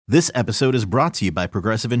This episode is brought to you by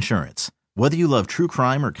Progressive Insurance. Whether you love true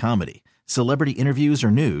crime or comedy, celebrity interviews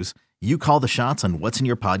or news, you call the shots on what's in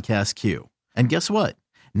your podcast queue. And guess what?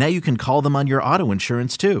 Now you can call them on your auto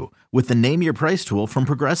insurance too with the Name Your Price tool from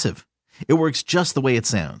Progressive. It works just the way it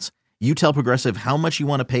sounds. You tell Progressive how much you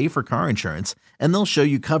want to pay for car insurance, and they'll show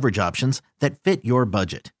you coverage options that fit your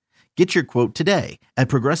budget. Get your quote today at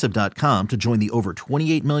Progressive.com to join the over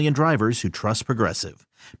 28 million drivers who trust Progressive.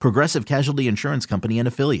 Progressive Casualty Insurance Company and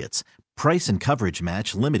Affiliates. Price and coverage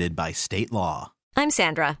match limited by state law. I'm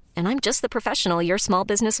Sandra, and I'm just the professional your small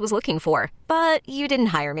business was looking for. But you didn't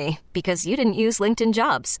hire me because you didn't use LinkedIn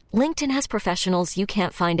Jobs. LinkedIn has professionals you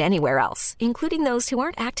can't find anywhere else, including those who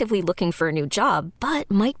aren't actively looking for a new job, but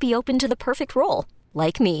might be open to the perfect role,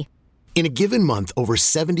 like me. In a given month, over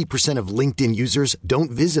 70% of LinkedIn users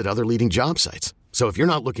don't visit other leading job sites. So if you're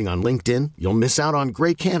not looking on LinkedIn, you'll miss out on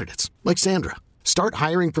great candidates like Sandra. Start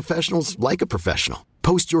hiring professionals like a professional.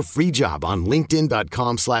 Post your free job on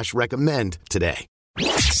linkedin.com/recommend today.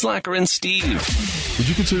 Slacker and Steve. Would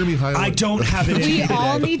you consider me high? I don't have it in We me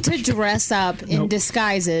all today. need to dress up in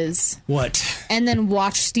disguises. What? And then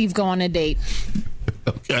watch Steve go on a date.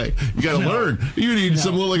 Okay, you got to learn. You need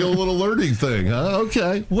some like a little learning thing, huh?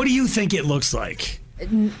 Okay. What do you think it looks like?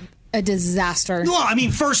 A disaster. Well, I mean,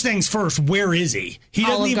 first things first, where is he? He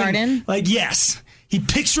doesn't Olive even, Garden? Yes. He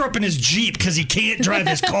picks her up in his Jeep because he can't drive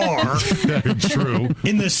his car. True.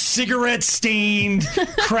 In the cigarette-stained,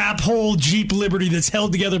 crap-hole Jeep Liberty that's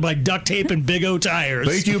held together by duct tape and Big O tires.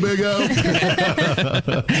 Thank you, Big O.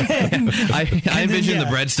 I envision the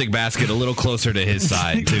breadstick basket a little closer to his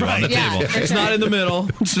side, too, on the table. It's not in the middle.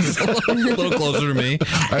 It's just a little closer to me.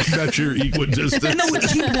 I got your equidistance. And then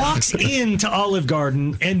he walks into Olive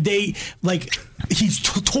Garden, and they, he's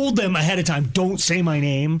told them ahead of time, don't say my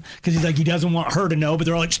name, because he's like, he doesn't want her to know, but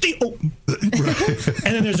they're all like, Steve, oh.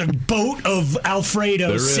 And then there's a boat of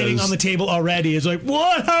Alfredo sitting on the table already. It's like,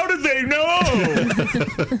 what? How did they know?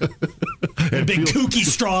 A big kooky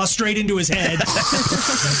straw straight into his head.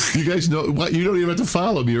 You guys know what? You don't even have to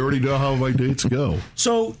follow me. You already know how my dates go.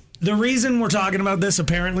 So the reason we're talking about this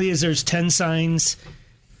apparently is there's 10 signs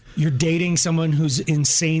you're dating someone who's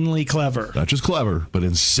insanely clever. Not just clever, but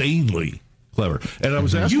insanely clever. And I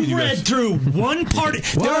was asking you read guys, through one part.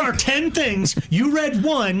 There are 10 things. You read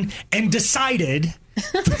one and decided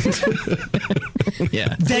that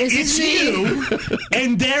it's you,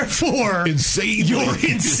 and therefore you're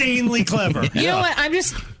insanely clever. You know what? I'm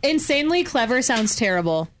just insanely clever sounds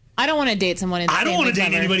terrible. I don't want to date someone insanely I don't want to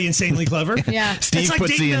date anybody insanely clever. Yeah. Steve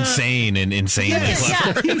puts the insane in insanely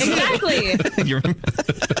clever. Yeah, exactly.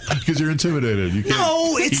 Because you're intimidated. You can't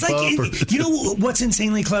it's like, you know what's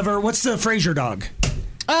insanely clever? What's the Fraser dog?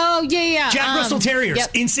 Oh, yeah. Jack Russell Terriers,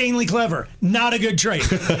 insanely clever. Not a good trait.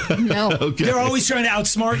 No. Okay. They're always trying to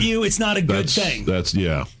outsmart you. It's not a good thing.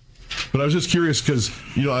 Yeah. But I was just curious because,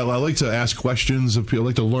 I like to ask questions of people. I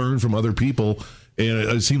like to learn from other people. And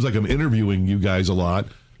it seems like I'm interviewing you guys a lot.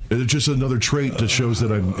 And it's just another trait that shows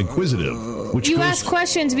that I'm inquisitive. You ask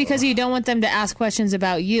questions because you don't want them to ask questions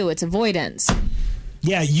about you. It's avoidance.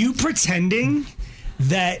 Yeah, you pretending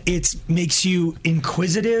that it makes you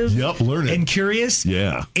inquisitive and curious.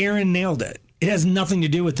 Yeah. Aaron nailed it. It has nothing to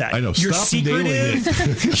do with that. I know. You're Stop secretive. nailing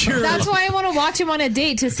it. That's why I want to watch him on a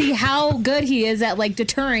date to see how good he is at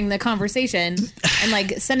deterring the conversation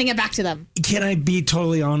and sending it back to them. Can I be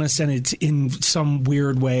totally honest? And it's in some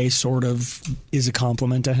weird way sort of is a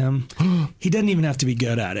compliment to him. He doesn't even have to be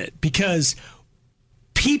good at it because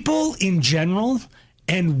people in general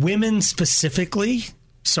and women specifically,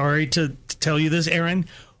 sorry to tell you this, Aaron,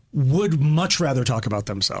 would much rather talk about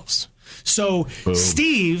themselves. So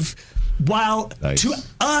Steve, while to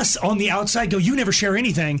us on the outside go, you never share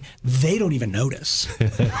anything, they don't even notice.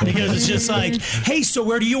 Because it's just like, hey, so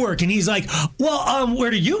where do you work? And he's like, well,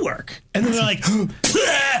 where do you work? And then they're like, for 40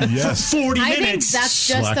 minutes. I think that's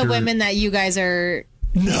just the women that you guys are...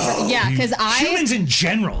 No. Yeah, because humans in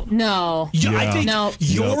general. No. I think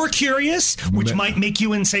you're curious, which might make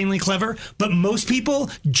you insanely clever, but most people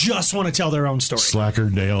just want to tell their own story. Slacker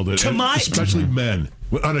nailed it. Especially men.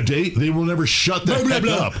 On a date, they will never shut the heck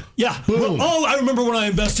up. Yeah. Well, I remember when I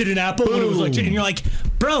invested in Apple when it was and you're like,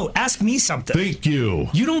 bro, ask me something. Thank you.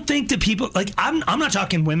 You don't think that people I'm not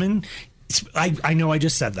talking women. I know I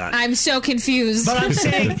just said that. I'm so confused. But I'm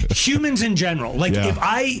saying humans in general.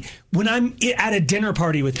 When I'm at a dinner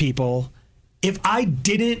party with people, if I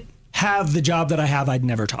didn't have the job that I have, I'd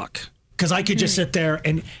never talk. Because I could just sit there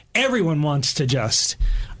and everyone wants to just...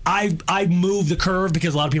 I move the curve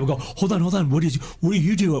because a lot of people go, hold on. What do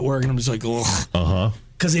you do at work? And I'm just like, ugh.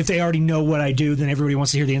 Because if they already know what I do, then everybody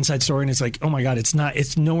wants to hear the inside story, and it's like, oh my God, it's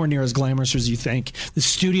nowhere near as glamorous as you think. The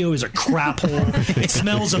studio is a crap hole. It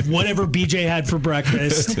smells of whatever BJ had for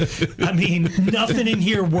breakfast. I mean, nothing in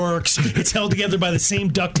here works. It's held together by the same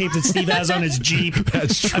duct tape that Steve has on his Jeep.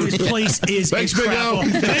 That's true. This place is Thanks, a crap hole.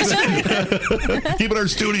 Keep it our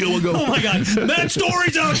studio. We'll go. Oh my God, Matt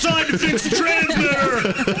Story's outside to fix the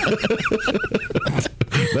transmitter.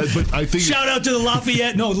 But I think Shout out to the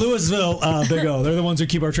Lafayette, Louisville, Big O. They're the ones who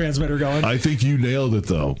keep our transmitter going. I think you nailed it,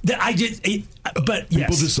 though. But People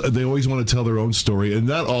yes. they always want to tell their own story, and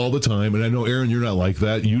not all the time. And I know, Aaron, you're not like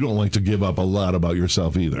that. You don't like to give up a lot about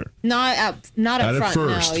yourself either. Not up Not at front.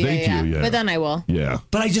 first. No. Thank you. Yeah. But then I will. Yeah.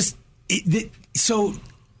 But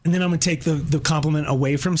and then I'm going to take the compliment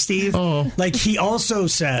away from Steve. Oh. Like, he also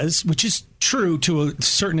says, which is true to a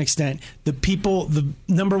certain extent, the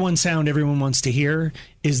number one sound everyone wants to hear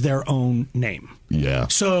is their own name. Yeah.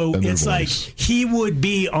 So And their it's like voice. he would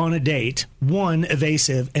be on a date, 1,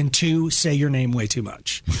 evasive, and 2, say your name way too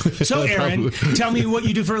much. So, Aaron, tell me what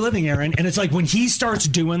you do for a living, Aaron. And it's like when he starts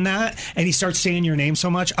doing that and he starts saying your name so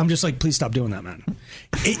much, I'm just like, please stop doing that, man.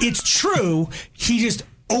 It's true. He just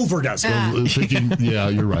overdoes it. Thinking, yeah,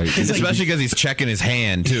 you're right. Especially because he's checking his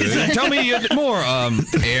hand, too. Tell me more.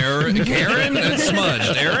 Aaron? It's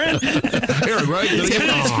smudged. Aaron, right?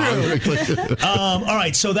 All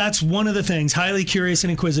right, so that's one of the things. Highly curious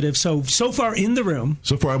and inquisitive. So far in the room.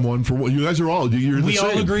 So far, I'm 1 for 1. You guys are all. You're the We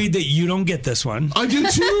all same. agreed that you don't get this one. I do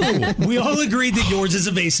too. We all agreed that yours is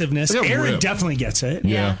evasiveness. Yeah, Aaron rip. definitely gets it.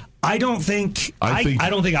 Yeah. I don't think I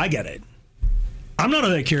don't think I get it. I'm not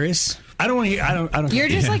that curious. I don't want to hear. I don't. You're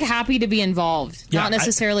just like happy to be involved, Yeah, not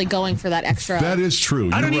necessarily going for that extra. That is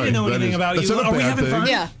true. I don't You're need to know right. anything about That's you. not a Are we bad having thing. fun?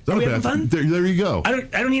 Yeah. Not Are we a having bad fun? thing. There you go. I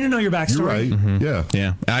don't need to know your backstory. You're right. Yeah.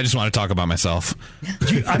 Yeah. I just want to talk about myself. I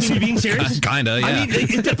mean, are you being serious? Kinda, yeah. I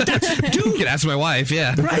mean, that's, You dude. can ask my wife,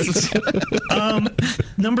 yeah. Right.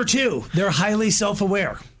 Number 2, they're highly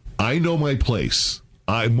self-aware. I know my place.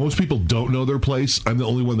 Most people don't know their place. I'm the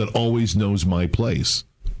only one that always knows my place.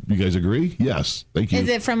 You guys agree? Yes. Thank you. Is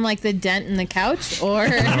it from like the dent in the couch or?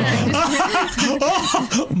 Yeah,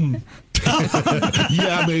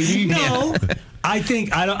 maybe. No, I think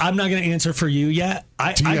I'm not going to answer for you yet.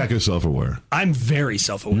 T-Hack is self-aware. I'm very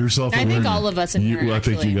self-aware. You're self-aware. I think all of us in here, I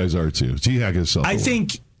think actually. you guys are too. T-Hack is self-aware. I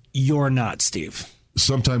think you're not, Steve.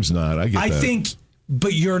 Sometimes not. I get that.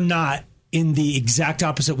 But you're not in the exact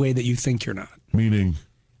opposite way that you think you're not. Meaning?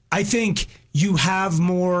 I think you have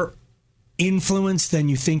more influence than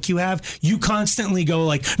you think you have. You constantly go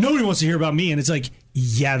like, nobody wants to hear about me. And it's like,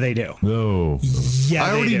 yeah, they do. No. Yeah,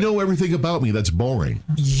 I already they do. know everything about me. That's boring.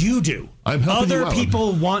 You do. I'm helping you Other out.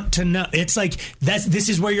 people want to know. It's like this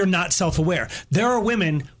is where you're not self-aware. There are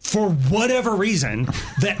women, for whatever reason,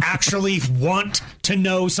 that actually want to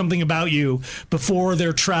know something about you before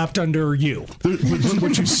they're trapped under you.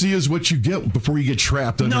 What you see is what you get before you get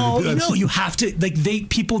trapped under. No, That's- you have to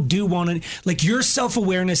people do want to your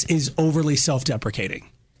self-awareness is overly self-deprecating.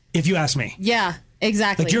 If you ask me. Yeah,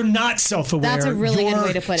 exactly. Like you're not self-aware. That's a really good You're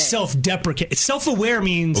way to put it. Self-deprecate. Self-aware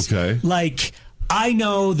means like I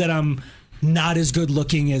know that I'm not as good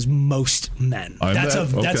looking as most men. That's a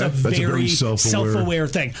very self-aware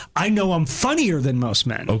thing. I know I'm funnier than most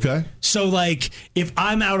men. Okay. So like if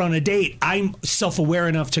I'm out on a date, I'm self-aware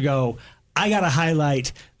enough to go, I got to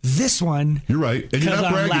highlight this one. You're right. And you're not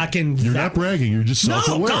I'm bragging. lacking You're that not bragging. You're just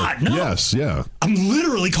self-aware. No, God, no. Yes, yeah. I'm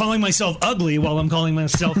literally calling myself ugly while I'm calling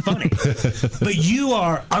myself funny. But you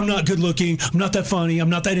are, I'm not good looking. I'm not that funny. I'm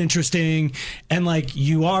not that interesting. And like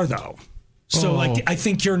you are though. So like I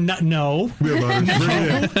think you're not. No. Come on, bring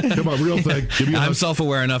it in. Come on, real thing. Give me I'm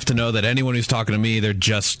self-aware enough to know that anyone who's talking to me, they're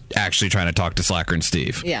just actually trying to talk to Slacker and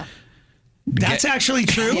Steve. Yeah. That's actually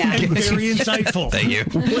true and very insightful. Thank you.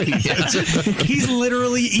 He's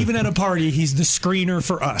literally, even at a party, he's the screener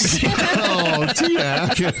for us. Oh,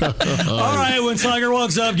 T-Hack. All right, when Slacker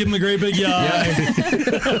walks up, give him a great big yai.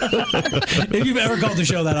 If you've ever called the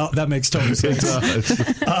show, that makes total sense.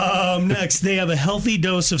 Next, they have a healthy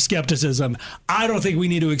dose of skepticism. I don't think we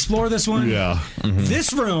need to explore this one. Yeah.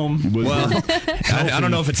 This room. Well, I don't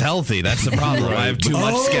know if it's healthy. That's the problem. I have too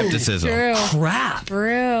much skepticism. True. Crap.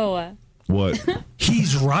 True. What?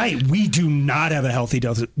 He's right. We do not have a healthy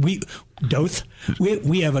dose. We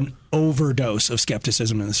have an overdose of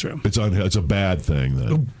skepticism in this room. It's a bad thing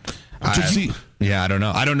then. I don't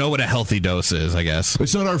know. I don't know what a healthy dose is, I guess.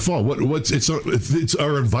 It's not our fault. It's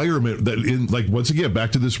our environment that once again,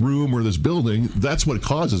 back to this room or this building, that's what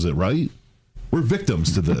causes it, right? We're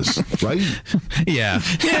victims to this, right? Yeah.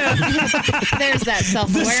 There's that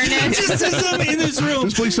self-awareness. Skepticism in this room.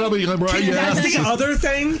 Just please tell me I'm right. Yeah. That's the other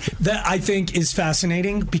thing that I think is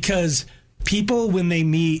fascinating because people, when they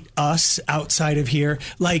meet us outside of here,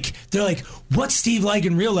 like, they're like, what's Steve like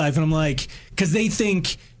in real life? And I'm like, because they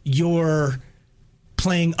think you're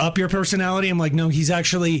playing up your personality. I'm like, no, he's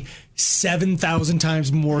actually 7,000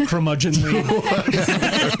 times more curmudgeonly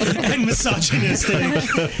and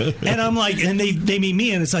misogynistic. And I'm like, and they meet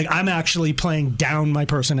me, and it's like, I'm actually playing down my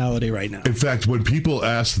personality right now. In fact, when people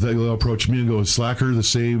ask, they'll approach me and go, is Slacker the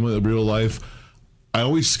same in real life? I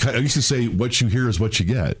used to say, what you hear is what you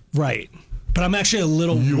get. Right. But I'm actually a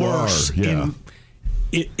little worse. In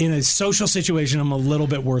a social situation, I'm a little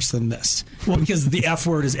bit worse than this. Well, because the F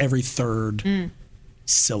word is every third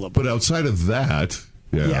syllable. But outside of that,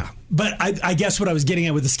 yeah. But I guess what I was getting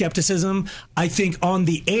at with the skepticism, I think on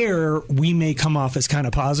the air, we may come off as kind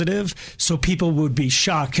of positive, so people would be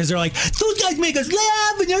shocked because they're like, those guys make us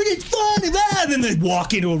laugh and it's fun and then they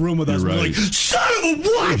walk into a room with us and we're like, son of a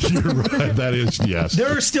what? You're right. That is, yes. There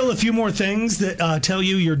are still a few more things that tell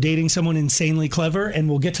you you're dating someone insanely clever, and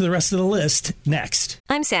we'll get to the rest of the list next.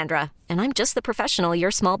 I'm Sandra, and I'm just the professional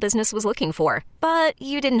your small business was looking for. But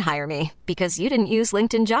you didn't hire me because you didn't use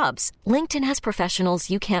LinkedIn Jobs. LinkedIn has professionals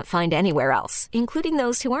you can't find anywhere else, including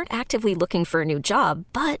those who aren't actively looking for a new job,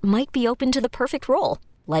 but might be open to the perfect role,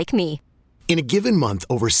 like me. In a given month,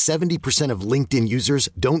 over 70% of LinkedIn users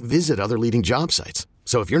don't visit other leading job sites.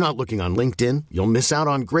 So if you're not looking on LinkedIn, you'll miss out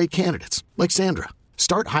on great candidates like Sandra.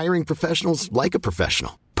 Start hiring professionals like a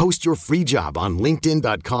professional. Post your free job on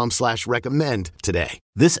linkedin.com/recommend today.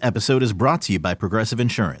 This episode is brought to you by Progressive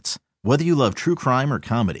Insurance. Whether you love true crime or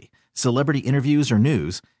comedy, celebrity interviews or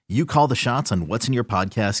news, you call the shots on what's in your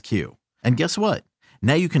podcast queue. And guess what?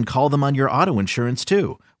 Now you can call them on your auto insurance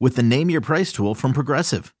too with the Name Your Price tool from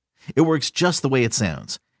Progressive. It works just the way it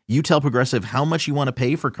sounds. You tell Progressive how much you want to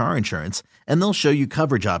pay for car insurance, and they'll show you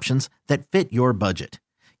coverage options that fit your budget.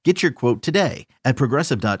 Get your quote today at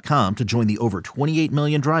Progressive.com to join the over 28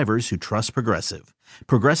 million drivers who trust Progressive.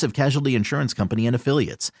 Progressive Casualty Insurance Company and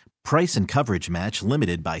Affiliates. Price and coverage match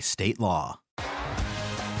limited by state law.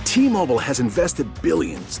 T-Mobile has invested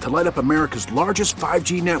billions to light up America's largest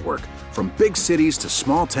 5G network, from big cities to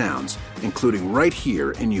small towns, including right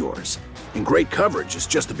here in yours. And great coverage is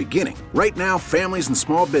just the beginning. Right now, families and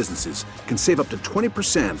small businesses can save up to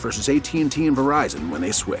 20% versus AT&T and Verizon when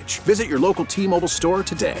they switch. Visit your local T-Mobile store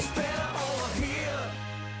today.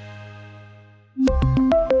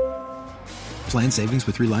 Plan savings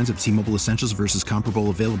with 3 lines of T-Mobile Essentials versus comparable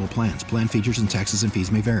available plans. Plan features and taxes and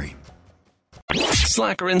fees may vary.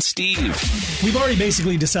 Slacker and Steve. We've already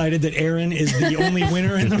basically decided that Aaron is the only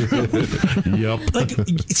winner in the room. Yep. Like,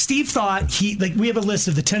 Steve thought we have a list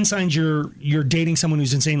of the 10 signs you're dating someone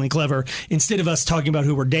who's insanely clever. Instead of us talking about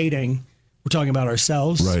who we're dating, we're talking about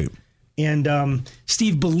ourselves. Right. And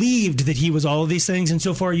Steve believed that he was all of these things, and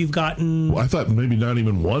so far you've gotten... Well, I thought maybe not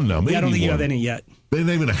even one now. Maybe I don't think one. you have any yet. Maybe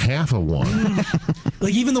not even a half of one.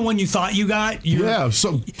 Like, even the one you thought you got, your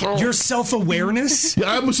self-awareness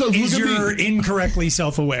is you're incorrectly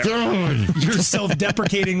self-aware. You're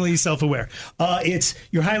self-deprecatingly self-aware.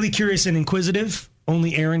 You're highly curious and inquisitive.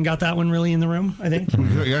 Only Aaron got that one really in the room, I think.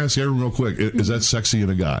 I ask Aaron real quick. Is that sexy in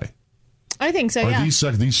a guy? I think so, yeah. These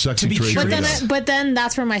sexy traits? But then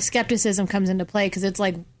that's where my skepticism comes into play, because it's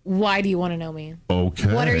like, why do you want to know me?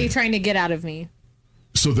 Okay. What are you trying to get out of me?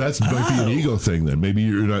 So that might be an ego thing then. Maybe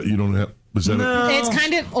you don't have... Is that It's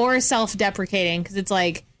kind of, or self-deprecating, because it's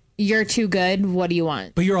like, you're too good, what do you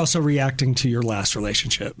want? But you're also reacting to your last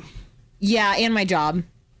relationship. Yeah, and my job.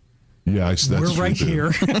 Yeah, that's we're right here.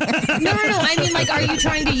 No. I mean, like, are you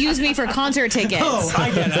trying to use me for concert tickets? Oh, I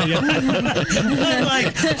get it. I'm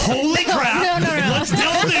like, holy crap. No. Let's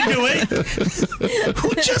delve into it.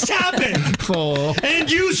 What just happened? Oh. And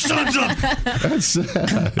you sons of... That's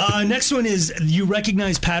sad. Next one is you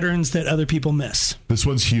recognize patterns that other people miss. This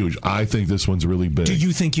one's huge. I think this one's really big. Do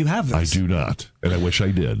you think you have this? I do not, and I wish I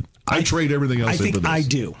did. I trade everything else I think into this. I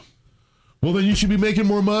do. Well, then you should be making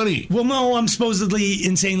more money. Well, no, I'm supposedly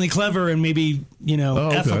insanely clever and maybe,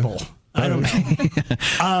 effable. I don't know.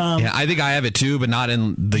 Yeah, I think I have it too, but not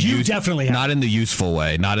in the definitely have not in the useful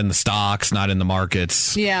way, not in the stocks, not in the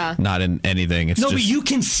markets, not in anything. It's but you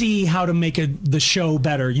can see how to make the show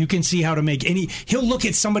better. You can see how to make he'll look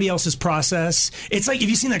at somebody else's process. It's like, have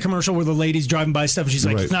you seen that commercial where the lady's driving by stuff and she's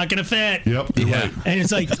like, it's not going to fit. Yep. Right. And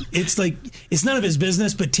it's like it's none of his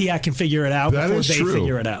business, but Tia can figure it out before they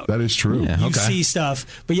figure it out. That is true. Yeah, you see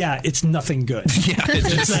stuff, but it's nothing good. Yeah,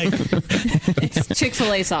 it's like it's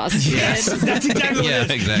Chick-fil-A sauce. Yes, that's exactly what it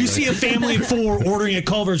is. Exactly. You see a family of 4 ordering at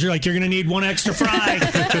Culver's, you're like, you're going to need 1 extra fry.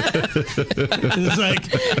 It's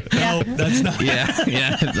like, no, that's not.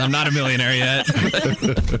 Yeah. I'm not a millionaire yet.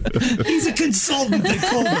 He's a consultant at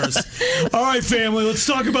Culver's. All right, family, let's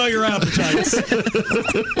talk about your appetites.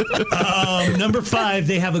 Number 5,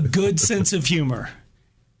 they have a good sense of humor.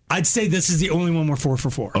 I'd say this is the only one we're 4 for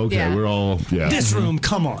 4. Okay, we're all, This room,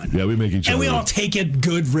 come on. Yeah, we make each other. And we all take it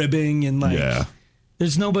good ribbing and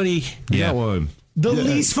there's nobody. Yeah, one. The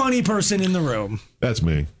least funny person in the room. That's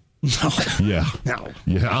me. No. Yeah. No.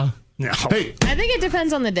 Yeah. No. Hey. I think it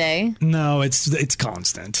depends on the day. No, it's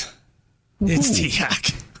constant. It's T-Hack.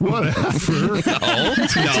 Whatever. No.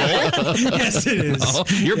 Yes, it is. Oh,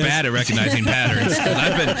 you're bad at recognizing patterns.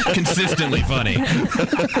 I've been consistently funny.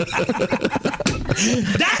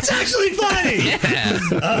 That's actually funny.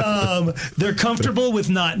 Yeah. They're comfortable with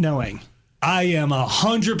not knowing. I am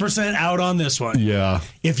 100% out on this one. Yeah.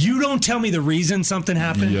 If you don't tell me the reason something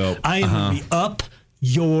happened, I am going to be up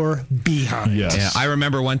your behind. Yes. Yeah, I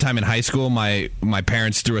remember one time in high school, my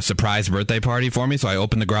parents threw a surprise birthday party for me. So I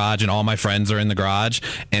opened the garage and all my friends are in the garage,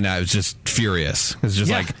 and I was just furious. It was just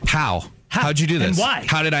like, how'd you do this? And why?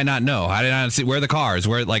 How did I not know? How did I not see where are the cars?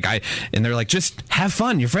 And they're like, just have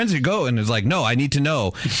fun. Your friends would go, and it's like, no, I need to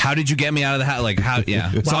know. How did you get me out of the house? Like how?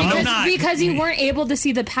 Yeah. Well, Because you weren't able to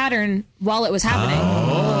see the pattern while it was happening.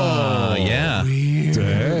 Oh, yeah.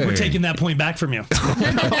 We're taking that point back from you.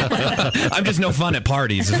 I'm just no fun at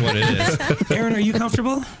parties, is what it is. Aaron, are you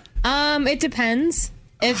comfortable? It depends.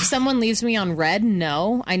 If someone leaves me on red,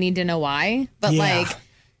 no. I need to know why. But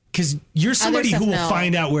because you're somebody who will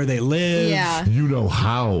find out where they live. Yeah. You know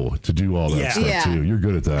how to do all that stuff too. You're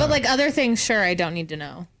good at that. But like other things, sure, I don't need to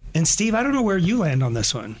know. And Steve, I don't know where you land on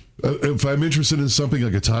this one. If I'm interested in something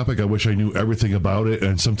like a topic, I wish I knew everything about it.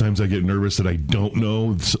 And sometimes I get nervous that I don't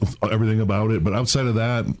know everything about it. But outside of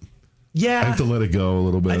that, I have to let it go a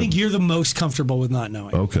little bit. I think you're the most comfortable with not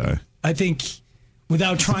knowing. Okay. I think,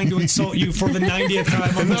 without trying to insult you for the 90th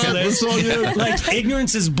time on this list, like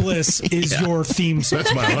ignorance is bliss is your theme song.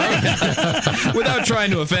 That's my life. Without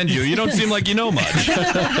trying to offend you, you don't seem like you know much. No,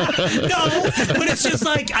 but it's just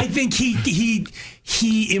like I think he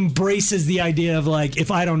embraces the idea of like,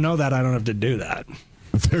 if I don't know that, I don't have to do that.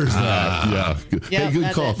 There's that. Yeah. Hey,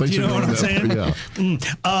 good call. Thanks you know for what I'm doing that. saying?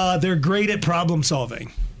 Yeah. They're great at problem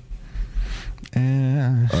solving.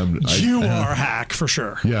 You are Hack for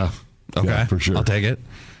sure. Yeah. Okay, yeah, for sure. I'll take it.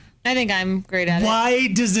 I think I'm great at it. Why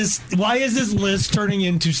is this list turning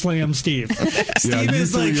into Slam Steve? Steve you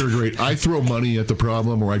is three like, are great. I throw money at the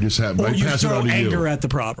problem, or I just have. or I you pass it throw on to anger you. at the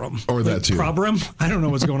problem, or that too. Problem? I don't know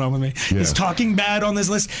what's going on with me. Yeah. Is talking bad on this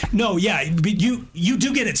list? No, yeah, but you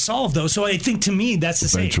do get it solved though. So I think to me that's the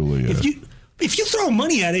same. Eventually, yeah. If you throw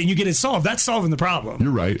money at it and you get it solved, that's solving the problem.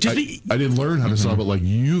 You're right. I didn't learn how to solve it like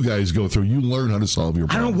you guys go through. You learn how to solve your I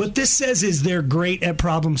problem. don't know what this says is they're great at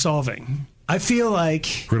problem solving. I feel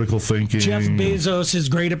like critical thinking. Jeff Bezos is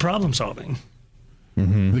great at problem solving.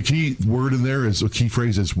 Mm-hmm. The key word in there is a key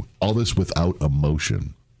phrase is all this without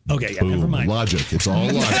emotion. Okay, yeah, Boom. never mind. Logic. It's all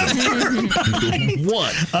logic.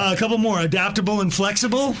 What? A couple more. Adaptable and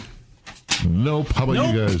flexible. Nope. How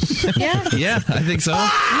about you guys? Yeah, I think so.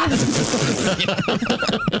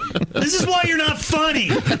 This is why you're not funny.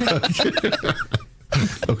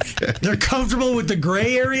 Okay. They're comfortable with the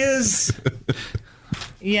gray areas.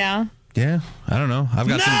 Yeah. Yeah, I don't know. I've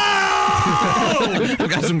got I've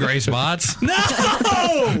got some gray spots. No,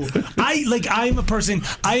 I'm a person.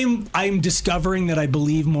 I'm discovering that I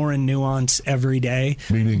believe more in nuance every day.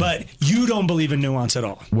 Meaning? But you don't believe in nuance at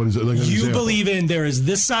all. What is it? Like an you example. believe in there is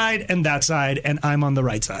this side and that side, and I'm on the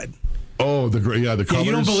right side. Oh, the gray. Yeah, the colors.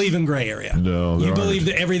 Yeah, you don't believe in gray area. No, you believe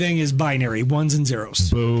that everything is binary, ones and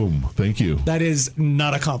zeros. Boom. Thank you. That is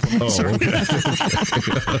not a compliment. Oh, Sorry. okay. I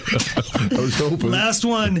was hoping. Last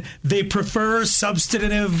one. They prefer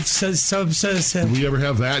substantive. Do we ever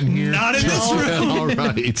have that in here? Not in this room. All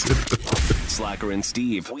right. Slacker and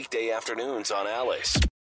Steve, weekday afternoons on Alice.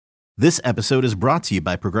 This episode is brought to you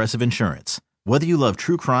by Progressive Insurance. Whether you love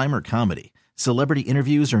true crime or comedy, celebrity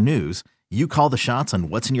interviews or news, you call the shots on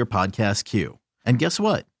what's in your podcast queue. And guess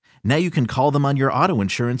what? Now you can call them on your auto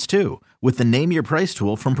insurance too with the Name Your Price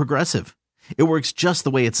tool from Progressive. It works just the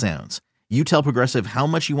way it sounds. You tell Progressive how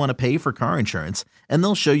much you want to pay for car insurance, and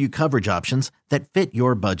they'll show you coverage options that fit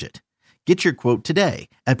your budget. Get your quote today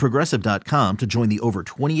at Progressive.com to join the over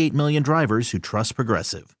 28 million drivers who trust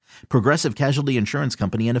Progressive. Progressive Casualty Insurance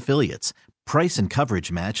Company and Affiliates. Price and coverage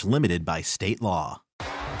match limited by state law.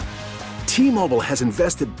 T-Mobile has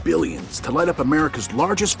invested billions to light up America's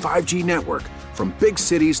largest 5G network, from big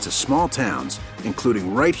cities to small towns,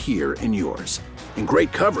 including right here in yours. And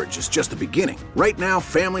great coverage is just the beginning. Right now,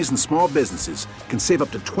 families and small businesses can save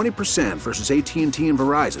up to 20% versus AT&T and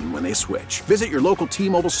Verizon when they switch. Visit your local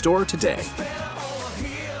T-Mobile store today.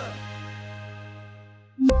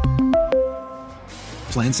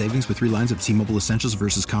 Plan savings with 3 lines of T-Mobile Essentials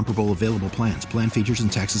versus comparable available plans. Plan features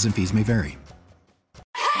and taxes and fees may vary.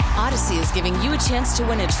 Odyssey is giving you a chance to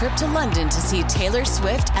win a trip to London to see Taylor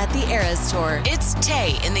Swift at the Eras Tour. It's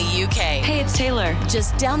Tay in the UK. Hey, it's Taylor.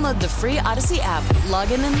 Just download the free Odyssey app,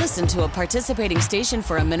 log in and listen to a participating station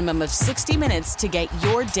for a minimum of 60 minutes to get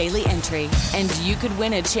your daily entry. And you could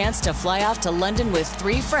win a chance to fly off to London with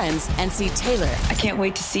 3 friends and see Taylor. I can't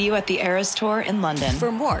wait to see you at the Eras Tour in London.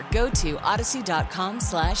 For more, go to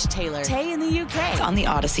odyssey.com/Taylor. Tay in the UK. It's on the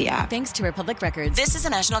Odyssey app. Thanks to Republic Records. This is a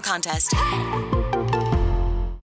national contest.